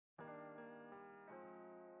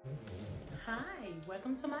Hi,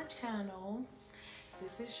 welcome to my channel.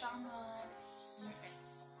 This is Sharman here at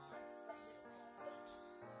Salon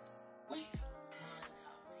with Mon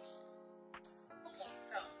Talks Hair. Okay,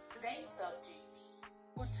 so today's subject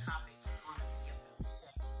or topic is going to be about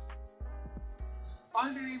haircuts.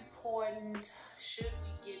 Are they important? Should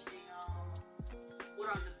we get them? What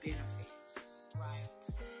are the benefits? Right?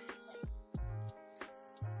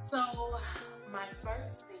 So, my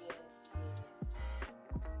first thing is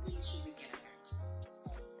when should we get a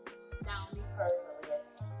haircut? Now, me personally, as a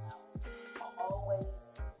hairstylist, I always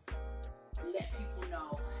let people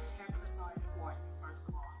know haircuts are important. First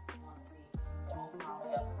of all, you want to see the overall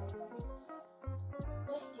health of people.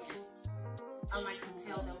 Second, I like to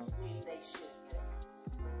tell them when they should get a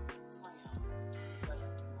haircut. Trim,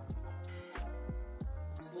 whatever you want to call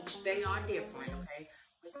it. Which they are different, okay?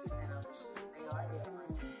 Let's get that understood. They are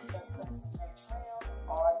different. Haircuts and hair trims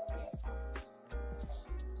are different. Okay?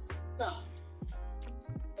 So,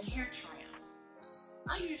 the hair trim.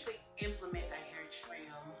 I usually implement a hair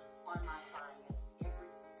trim on my clients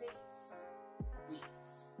every 6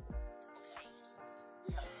 weeks. Okay?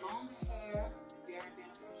 You have long hair, very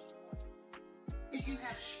beneficial for you. If you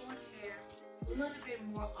have short hair, a little bit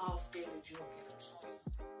more often that you'll get a trim.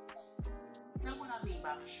 Now, what I mean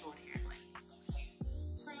by the short hair, ladies, okay?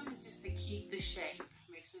 Trim is just to keep the shape,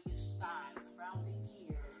 make sure the sides, around the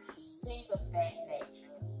ears, things of that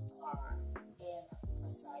nature are in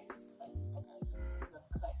precise cut. Okay,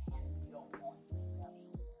 the cut has to be on point when you have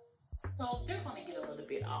short hair. So they're going to get a little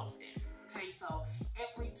bit often. Okay, so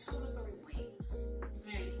every 2 to 3 weeks,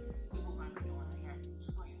 okay, people are going to be doing a hair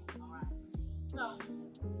trim. All right, so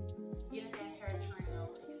getting that hair trim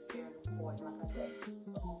is very important. Like I said,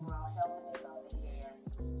 the overall healthiness of the hair.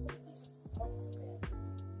 It just looks better.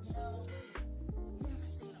 You know, you ever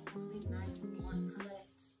seen a really nice blunt cut?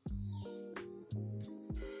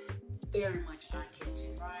 Very much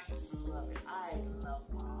eye-catching, right? Love it. I love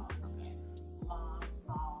balls, okay? Locks,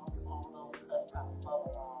 balls, all those cuts. I love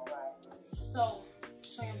them all, right? So,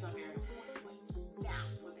 trims are very important. But now,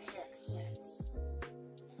 for the haircuts,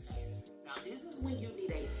 okay? Now, this is when you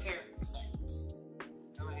need a haircut.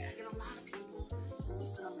 All right? I get a lot of people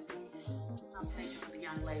just on the conversation with a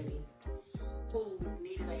young lady who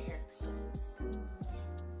needed a haircut. Okay?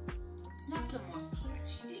 Not for the most part,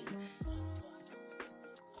 she didn't.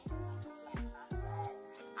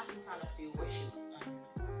 I can kind of feel where she was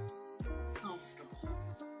uncomfortable,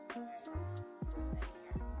 right, with that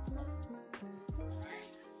haircut.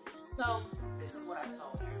 Alright? So, this is what I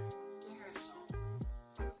told her. Your hair is short.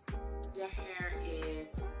 Your hair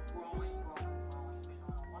is growing. You've been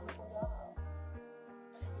doing a wonderful job.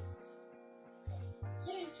 But it is good.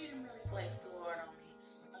 Okay? She didn't really flex too hard on me.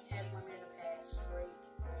 I've had women in the past straight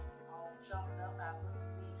and all jumped up out of the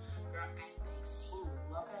seat. Girl, ain't they fool,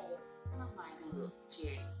 okay? And I'm like, look,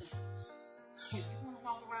 chick, if you want to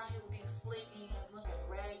walk around here with these split ends looking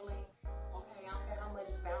raggedy, okay, I don't care how much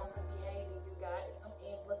bouncing behavior you got, if them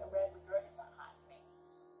ends looking raggedy, girl, it's a hot mess.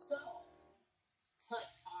 So,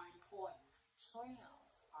 cuts are important. Trims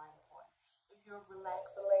are important. If you're a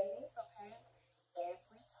relaxer, ladies, okay,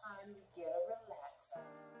 every time you get a relaxer,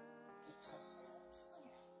 get your hair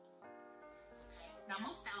trimmed. Okay? Now,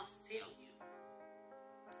 most stylists tell you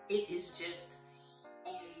it is just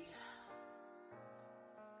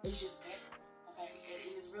it's just better, okay? And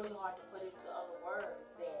it is really hard to put into other words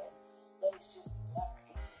than that it's just better.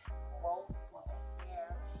 It's just growth for the hair.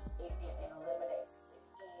 It eliminates the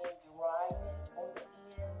end dryness on the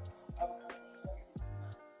end, and because the hair is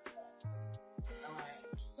not cut. All right.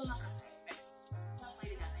 So like I said, back to this young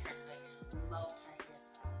lady got the haircut, loved her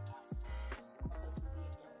hairstyle, because we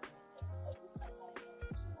did implement that cut. We cut kind of into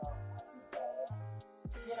too off. Wasn't bad.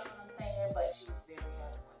 You know what I'm saying? But she was very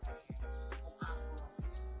happy with her hair. And I was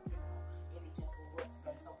too, you know, and it just looks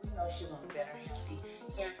better. So we know she's on a better, healthy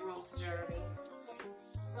hair growth journey. Okay.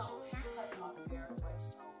 So haircuts are very much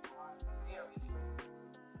so are very important.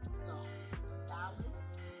 So the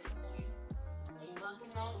stylist, okay, they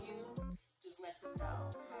bugging on you, just let them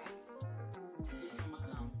know, hey, it's gonna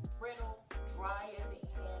become brittle, dry at the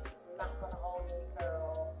ends, it's not gonna hold any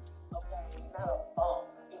curl, okay, not a bump,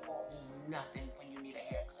 it won't do nothing when you need a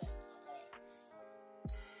haircut, okay.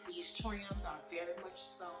 These trims are very much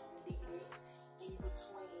so needed in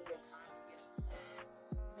between your time to get a cut.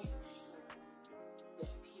 Make sure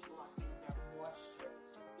that people are getting their moisture,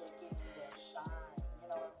 they're getting their shine, you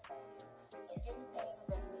know what I'm saying? They're getting things that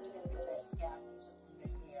they need into their scalp, into their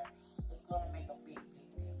hair. It's going to make a big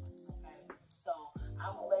difference, okay? So I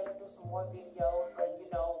will later do some more videos, let you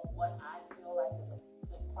know what I feel like is a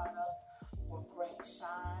good product for great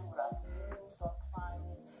shine, what I've used on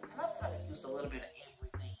clients. And I've kind of used a little bit of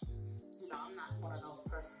everything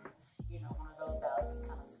person, you know, one of those that I just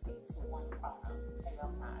kind of stick to one product. Okay,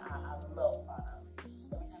 I love products.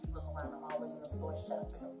 Every time you look around, I'm always in the store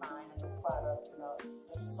shopping and buying a new product. You know,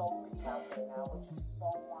 there's so many out there now, which is so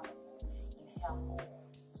wonderful and helpful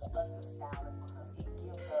to us as stylists because it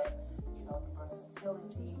gives us, you know, the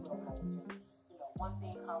versatility. We don't have to just, you know, one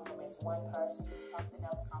thing complements one person, something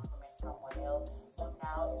else complements someone else. So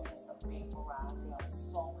now it's just a big variety. I'm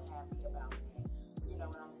so happy about that. You know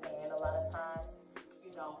what I'm saying? A lot of times,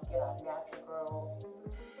 you know, we get our natural girls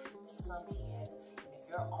that come in, and if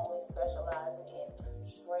you're only specializing in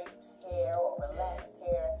straight hair or relaxed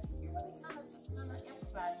hair, you really kind of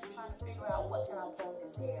improvise. You're trying to figure out what can I put on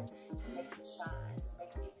this hair to make it shine, to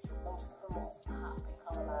make it those curls pop and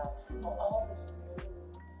come alive. So all this new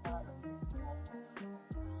products is beautiful.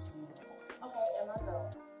 Okay, and I know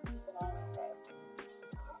people always ask me,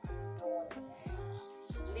 how are you doing the hair?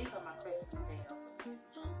 And these are my Christmas nails. Okay?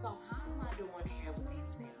 So how am I doing the hair with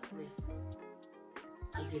these nails? Listen,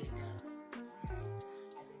 I get it done.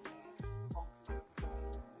 I just had funky hair.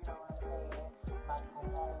 You know what I'm saying? About to go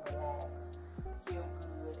home, relax, feel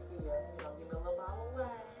good here. You know, give me a little bottle of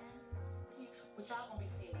wine. But y'all gonna be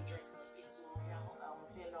seeing me drink a little bit too on here. I hope I don't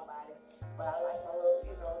offend nobody. But I like my little,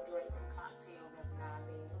 you know, drinks and cocktails every now and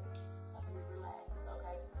then. Helps me relax,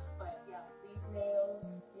 okay? But yeah, these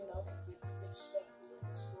nails, you know, they get the good shaking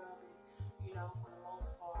and scrubbing, you know, for the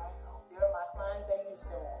most part. So they're my clients, they used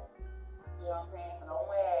to them. You know what I'm saying? So don't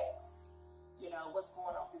ask, you know, what's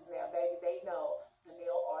going on with this nail, baby. They know the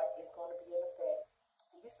nail art is going to be in effect.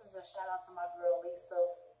 And this is a shout out to my girl Lisa,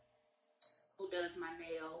 who does my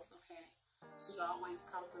nails, okay? She always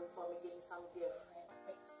come through for me, give me something different,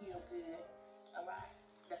 make me feel good. All right,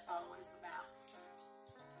 that's all what it's about.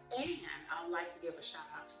 And I would like to give a shout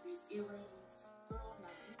out to these earrings. Girl, now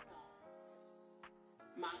you know,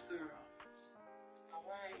 my girl. All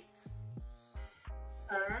right,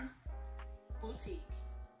 her boutique.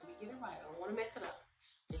 Let me get it right. I don't want to mess it up.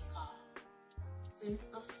 It's called Sense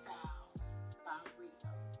of Styles by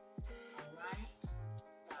Rita. All right.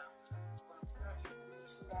 Now, I'm gonna put her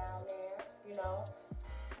information down there. You know,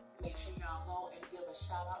 make sure y'all go and give a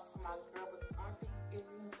shout out to my girl. But aren't these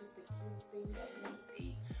earrings just the cutest thing that you want to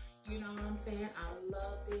see? You know what I'm saying? I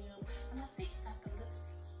love them, and I think I got the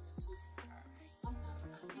lipstick on too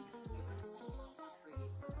for her. I think I give her this little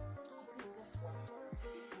reds. I think this one here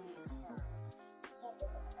is hers. So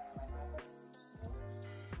look at my man right now, but it's cute,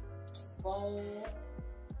 bold.